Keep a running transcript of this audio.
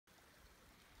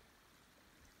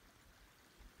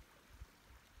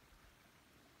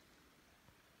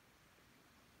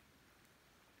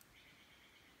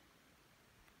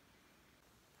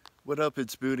What up,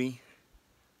 it's Booty.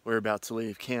 We're about to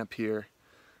leave camp here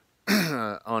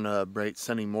on a bright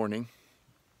sunny morning.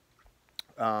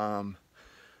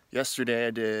 Yesterday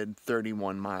I did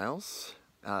 31 miles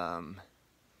and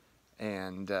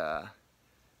the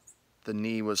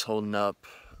knee was holding up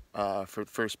for the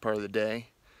first part of the day,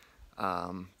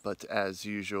 but as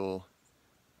usual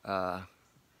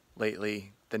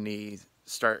lately the knee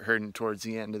start hurting towards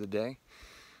the end of the day,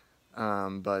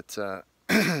 but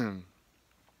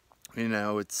you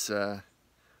know, it's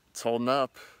holding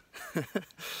up.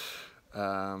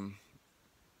 Yeah,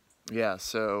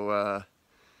 so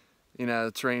you know,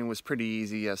 the terrain was pretty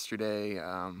easy yesterday.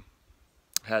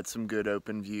 Had some good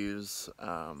open views.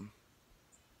 Not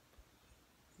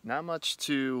much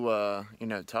to you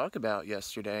know, talk about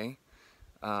yesterday.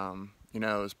 You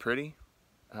know, it was pretty.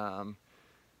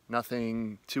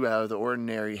 Nothing too out of the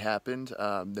ordinary happened.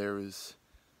 There was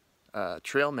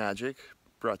trail magic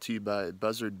brought to you by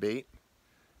Buzzard Bait.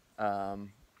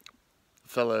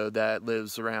 Fellow that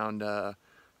lives around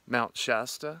Mount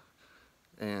Shasta,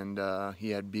 and he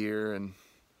had beer and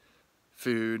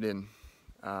food and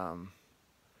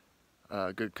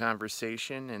good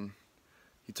conversation, and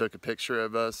he took a picture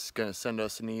of us, gonna send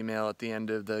us an email at the end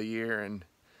of the year, and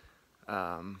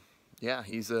yeah,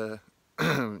 he's a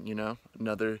you know,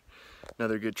 another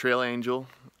good trail angel,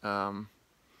 and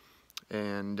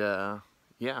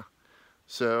yeah,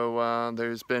 so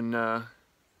there's been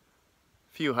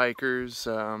few hikers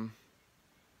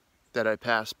that I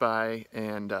passed by,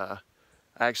 and I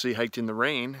actually hiked in the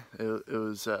rain. It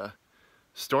was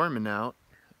storming out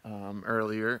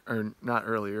earlier, or not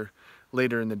earlier,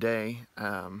 later in the day.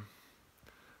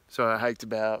 So I hiked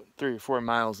about 3 or 4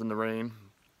 miles in the rain,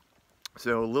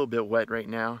 so a little bit wet right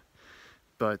now,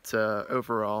 but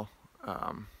overall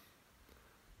I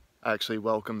actually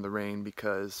welcome the rain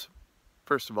because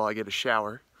first of all I get a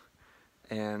shower,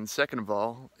 and second of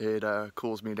all, it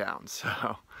cools me down. So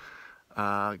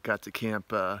got to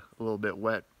camp a little bit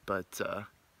wet, but it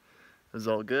was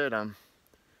all good. I'm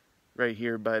right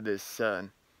here by this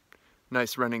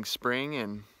nice running spring,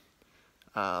 and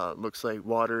looks like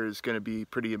water is going to be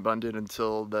pretty abundant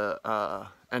until the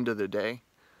end of the day.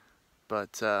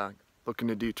 But looking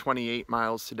to do 28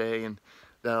 miles today, and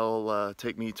that'll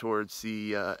take me towards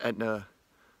the Etna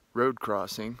road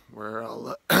crossing, where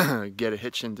I'll get a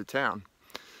hitch into town.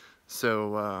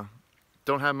 So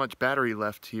don't have much battery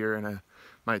left here, and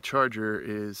my charger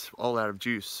is all out of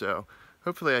juice, so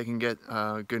hopefully I can get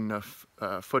good enough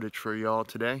footage for y'all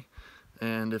today,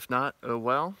 and if not, oh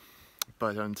well.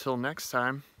 But until next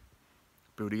time,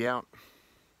 Booty out.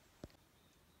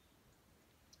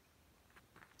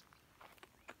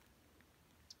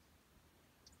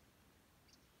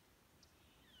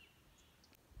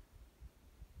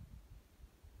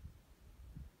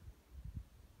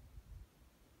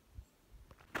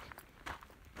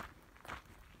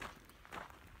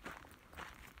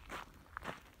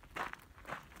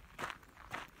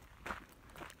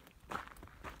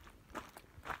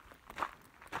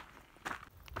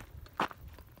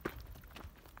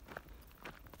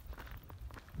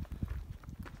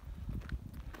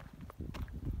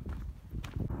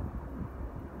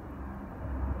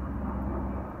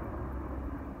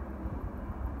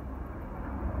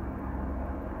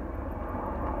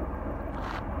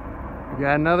 We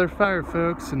got another fire,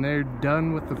 folks, and they're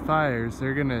done with the fires.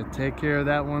 They're gonna take care of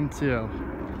that one too.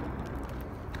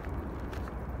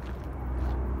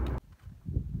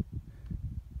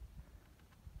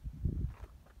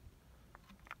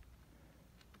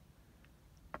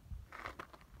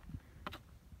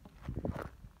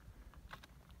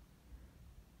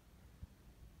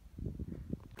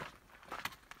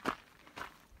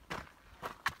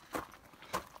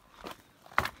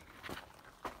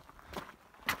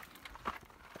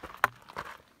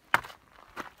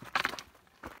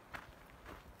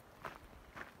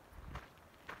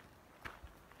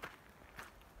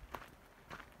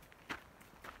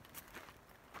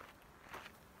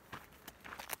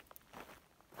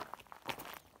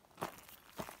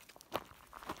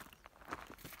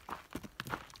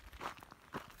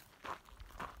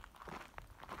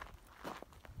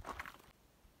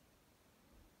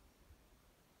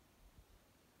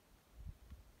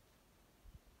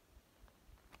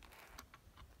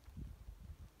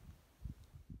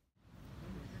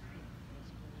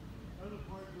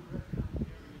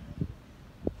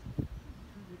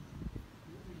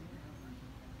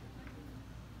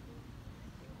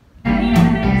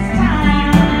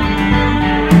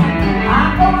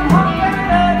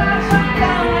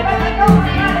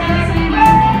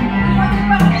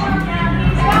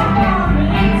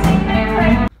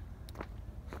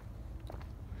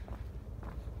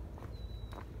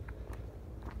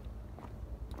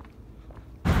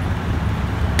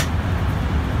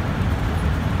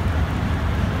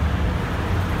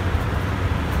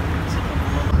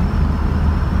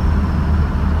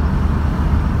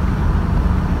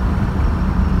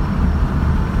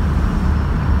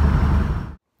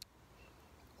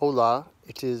 Hola,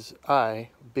 it is I,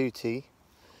 Booty,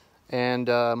 and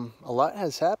a lot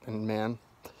has happened, man.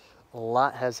 A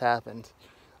lot has happened.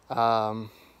 So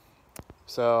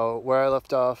where I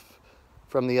left off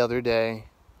from the other day,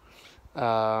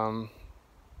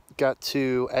 got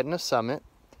to Etna Summit.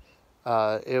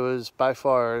 It was by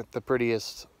far the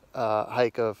prettiest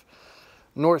hike of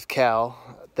North Cal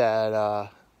that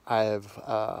I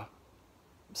have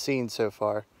seen so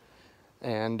far.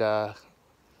 And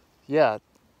yeah,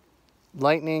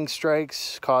 lightning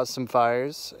strikes caused some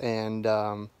fires, and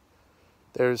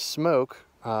there's smoke.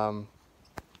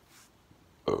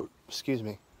 Excuse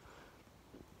me.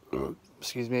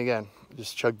 Excuse me again.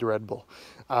 Just chugged a Red Bull.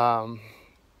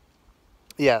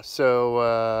 Yeah,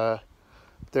 so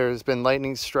there's been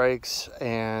lightning strikes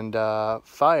and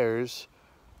fires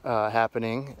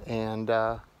happening, and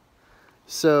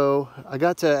so I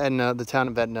got to Etna, the town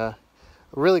of Etna,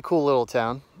 a really cool little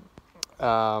town.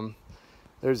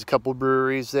 There's a couple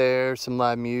breweries there, some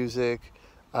live music,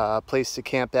 a place to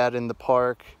camp out in the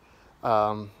park,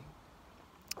 and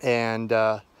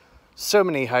so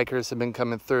many hikers have been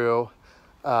coming through,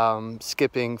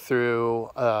 skipping through,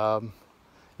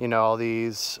 you know, all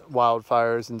these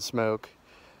wildfires and smoke,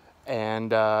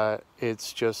 and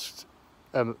it's just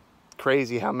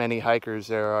crazy how many hikers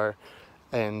there are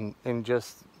in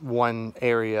just one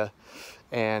area.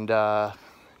 And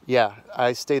yeah,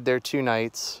 I stayed there 2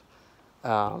 nights.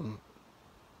 I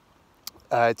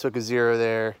took a zero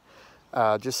there,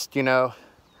 just, you know,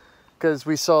 because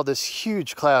we saw this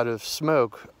huge cloud of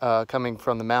smoke coming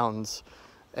from the mountains,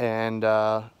 and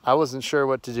I wasn't sure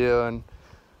what to do. And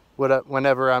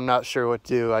whenever I'm not sure what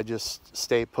to do, I just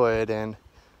stay put and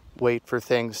wait for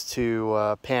things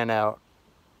to pan out.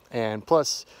 And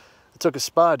plus, I took a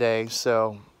spa day,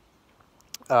 so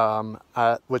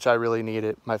which I really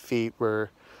needed. My feet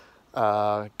were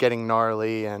getting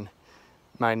gnarly, and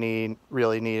my knee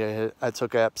really needed it. I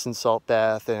took an Epsom salt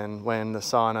bath and went in the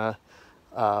sauna.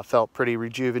 Felt pretty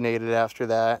rejuvenated after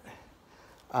that.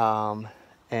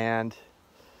 And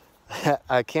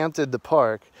I camped at the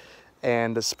park,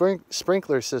 and the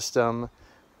sprinkler system,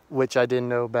 which I didn't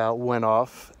know about, went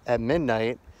off at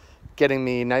midnight, getting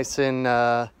me nice and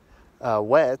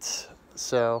wet.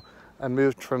 So I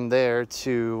moved from there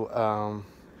to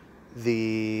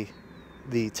the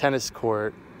tennis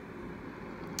court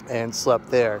and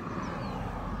slept there.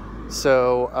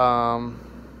 So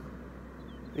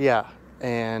yeah,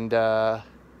 and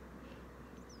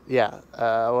yeah,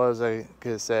 what was I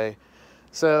gonna say?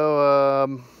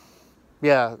 So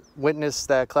yeah, witnessed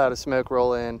that cloud of smoke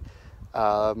roll in.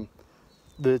 The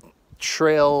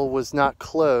trail was not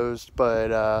closed,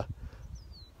 but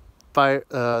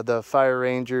the fire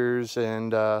rangers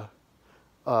and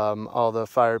all the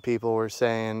fire people were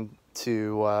saying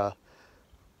to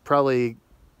probably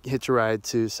hitch a ride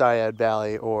to Syad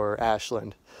Valley or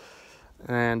Ashland.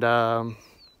 And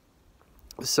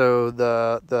so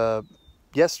the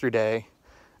yesterday,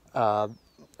 I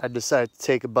decided to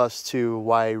take a bus to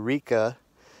Wairika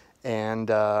and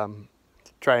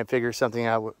try and figure something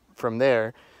out from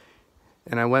there.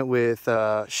 And I went with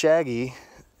Shaggy,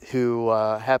 who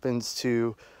happens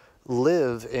to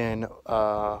live in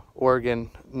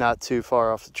Oregon, not too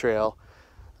far off the trail.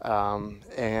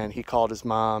 And he called his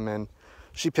mom, and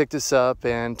she picked us up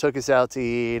and took us out to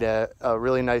eat at a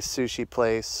really nice sushi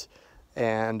place,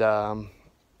 and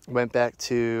went back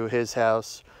to his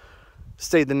house,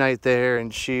 stayed the night there,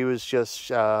 and she was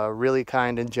just really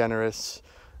kind and generous.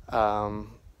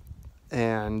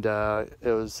 And it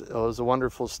was a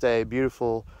wonderful stay,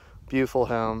 beautiful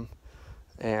home.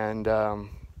 And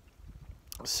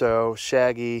so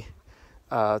Shaggy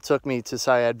took me to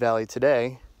Syad Valley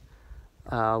today,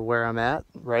 where I'm at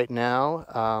right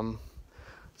now.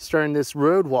 Starting this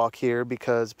road walk here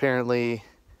because apparently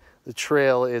the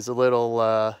trail is a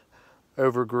little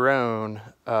overgrown,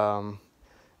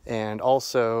 and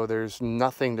also there's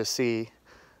nothing to see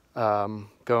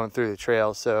going through the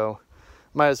trail, so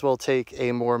might as well take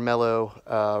a more mellow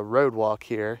road walk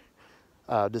here,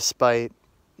 despite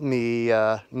me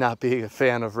not being a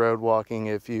fan of road walking,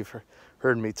 if you've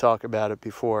heard me talk about it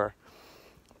before.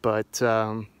 But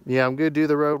yeah, I'm gonna do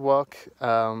the road walk.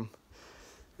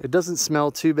 It doesn't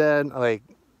smell too bad, like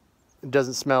it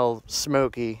doesn't smell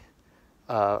smoky.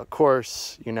 Of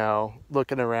course, you know,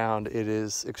 looking around, it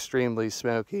is extremely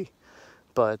smoky,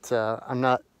 but I'm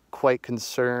not quite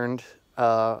concerned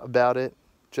about it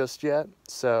just yet.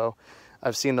 So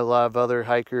I've seen a lot of other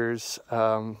hikers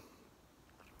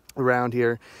around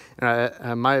here,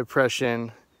 and my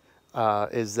impression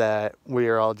is that we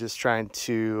are all just trying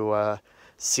to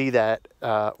see that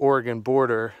Oregon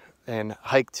border and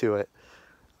hike to it.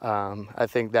 I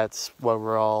think that's what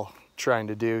we're all trying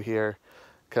to do here,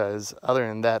 because other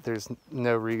than that, there's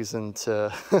no reason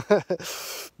to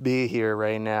be here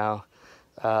right now.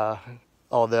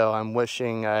 Although I'm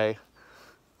wishing I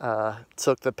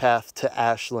took the path to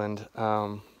Ashland,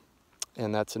 and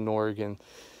that's in Oregon.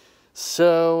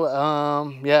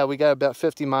 So yeah, we got about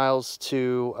 50 miles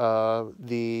to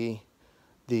the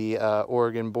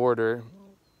Oregon border,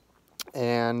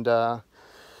 and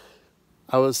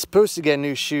I was supposed to get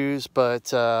new shoes,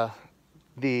 but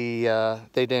they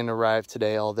didn't arrive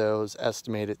today, although it was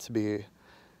estimated to be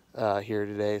here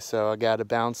today. So I got to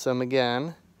bounce them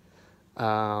again,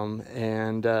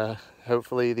 and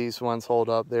hopefully these ones hold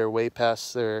up. They're way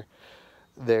past their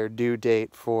due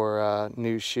date for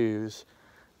new shoes,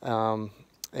 yeah,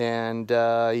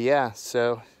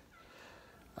 so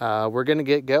we're gonna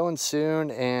get going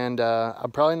soon, and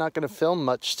I'm probably not gonna film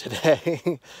much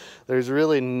today. There's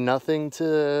really nothing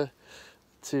to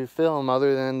film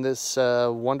other than this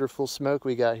wonderful smoke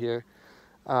we got here.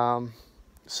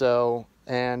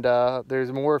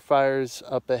 There's more fires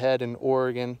up ahead in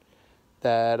Oregon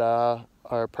that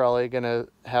are probably gonna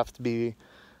have to be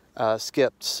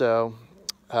skipped. So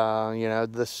you know,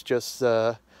 this is just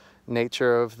the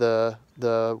nature of the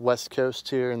West Coast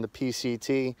here in the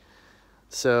PCT.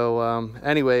 So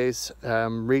anyways,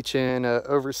 I'm reaching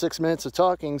over 6 minutes of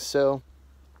talking, so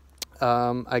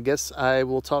I guess I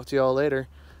will talk to y'all later.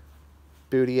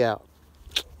 Booty out.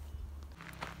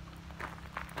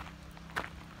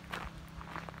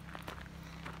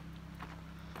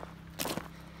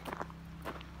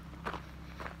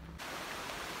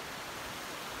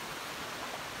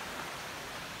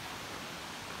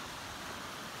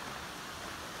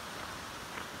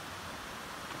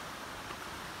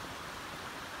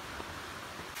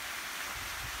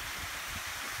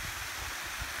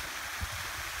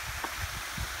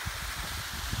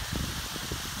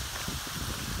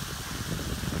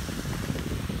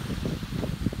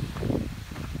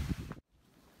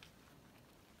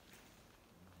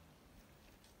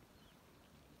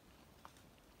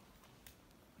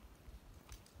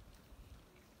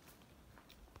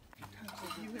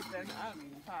 You hit that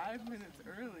 5 minutes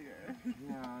earlier.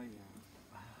 Yeah.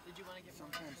 Did you want to get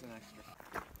sometimes an extra?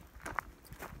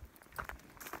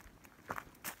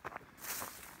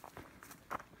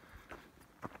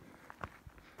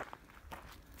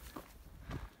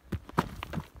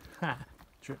 Ha!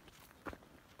 Tripped.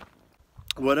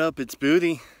 What up? It's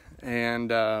Booty,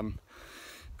 and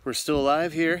we're still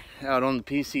alive here out on the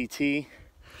PCT.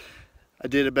 I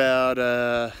did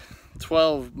about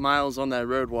 12 miles on that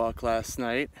road walk last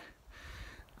night.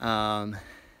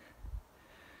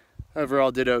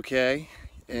 Overall did okay,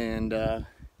 and got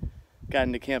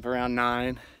into camp around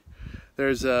 9.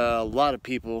 There's a lot of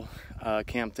people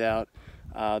camped out.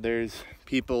 There's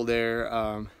people there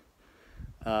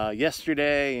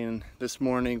yesterday and this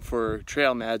morning for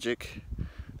trail magic.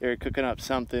 They were cooking up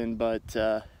something, but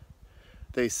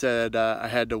they said I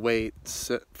had to wait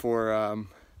for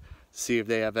see if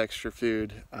they have extra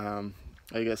food. I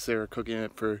guess they were cooking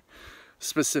it for a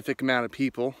specific amount of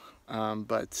people,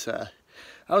 but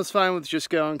I was fine with just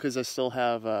going because I still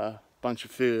have a bunch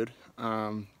of food.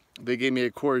 They gave me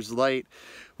a Coors Light,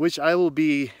 which I will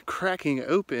be cracking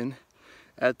open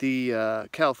at the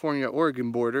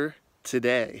California-Oregon border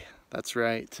today. That's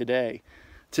right, today.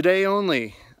 Today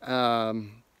only.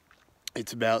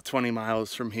 It's about 20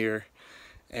 miles from here,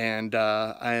 and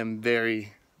I am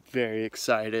very, very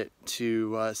excited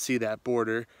to see that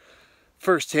border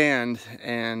firsthand.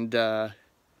 And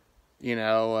you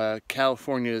know,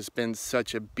 California has been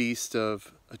such a beast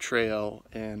of a trail,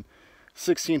 and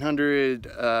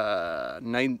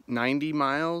 1,690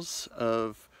 miles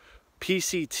of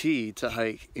PCT to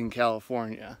hike in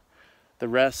California. The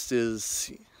rest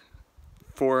is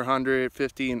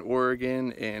 450 in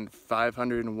Oregon and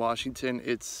 500 in Washington.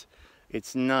 It's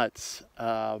nuts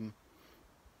how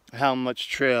much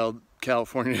trail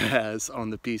California has on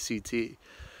the PCT.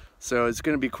 So it's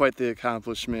going to be quite the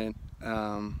accomplishment,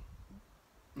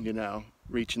 you know,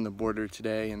 reaching the border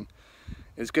today, and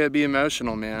it's going to be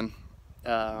emotional, man.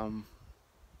 I'm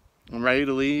ready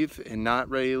to leave and not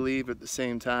ready to leave at the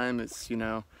same time. It's, you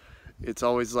know, it's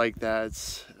always like that.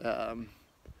 It's,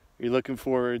 you're looking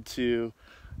forward to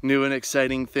new and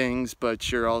exciting things,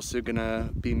 but you're also gonna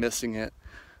be missing it.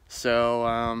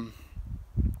 So,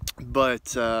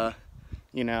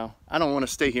 you know, I don't want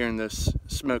to stay here in this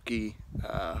smoky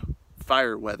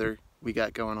fire weather we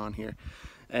got going on here.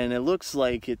 And it looks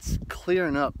like it's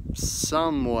clearing up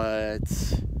somewhat,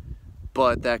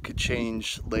 but that could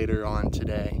change later on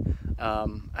today. I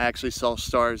actually saw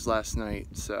stars last night,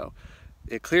 so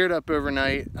it cleared up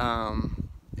overnight,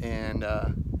 and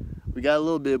we got a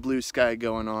little bit of blue sky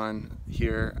going on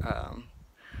here.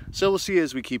 So we'll see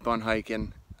as we keep on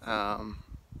hiking.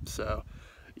 So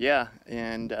yeah,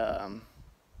 and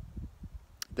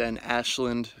then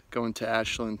Ashland, going to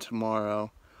Ashland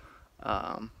tomorrow,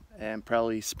 and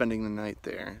probably spending the night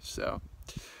there. So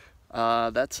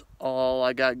that's all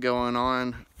I got going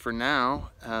on for now.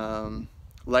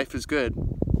 Life is good.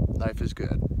 Life is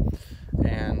good.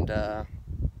 And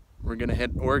we're gonna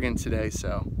hit Oregon today,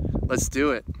 so let's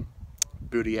do it.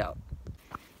 Booty out.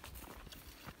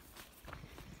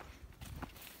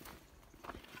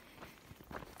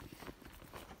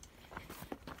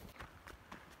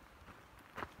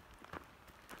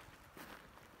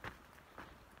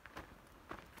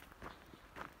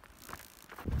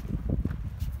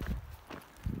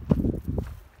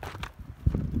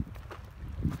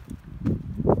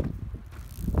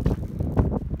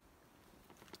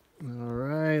 All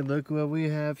right, look what we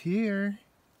have here.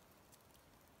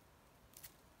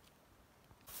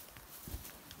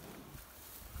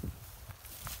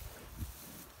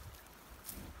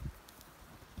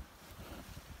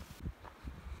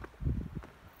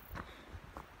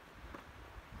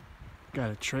 Got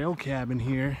a trail cabin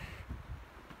here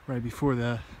right before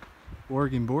the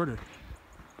Oregon border.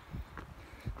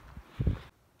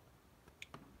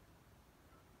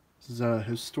 This is a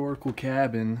historical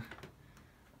cabin.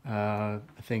 I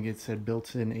think it said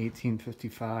built in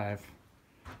 1855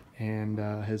 and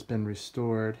has been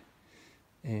restored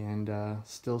and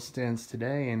still stands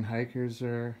today, and hikers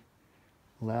are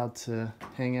allowed to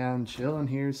hang out and chill in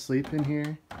here, sleep in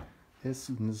here. This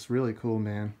is really cool,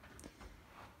 man.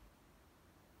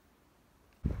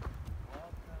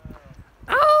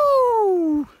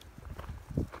 Oh!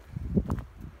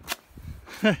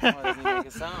 Why doesn't he make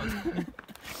a sound?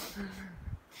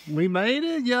 We made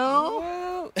it,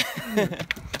 yo!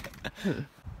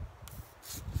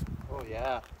 Oh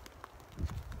yeah.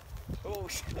 Oh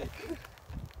shit.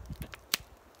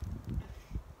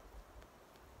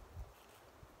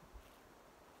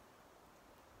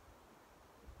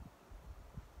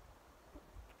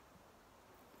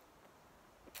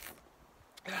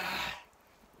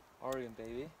 Oregon,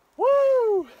 baby.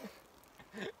 Woo!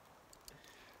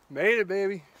 Made it,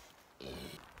 baby.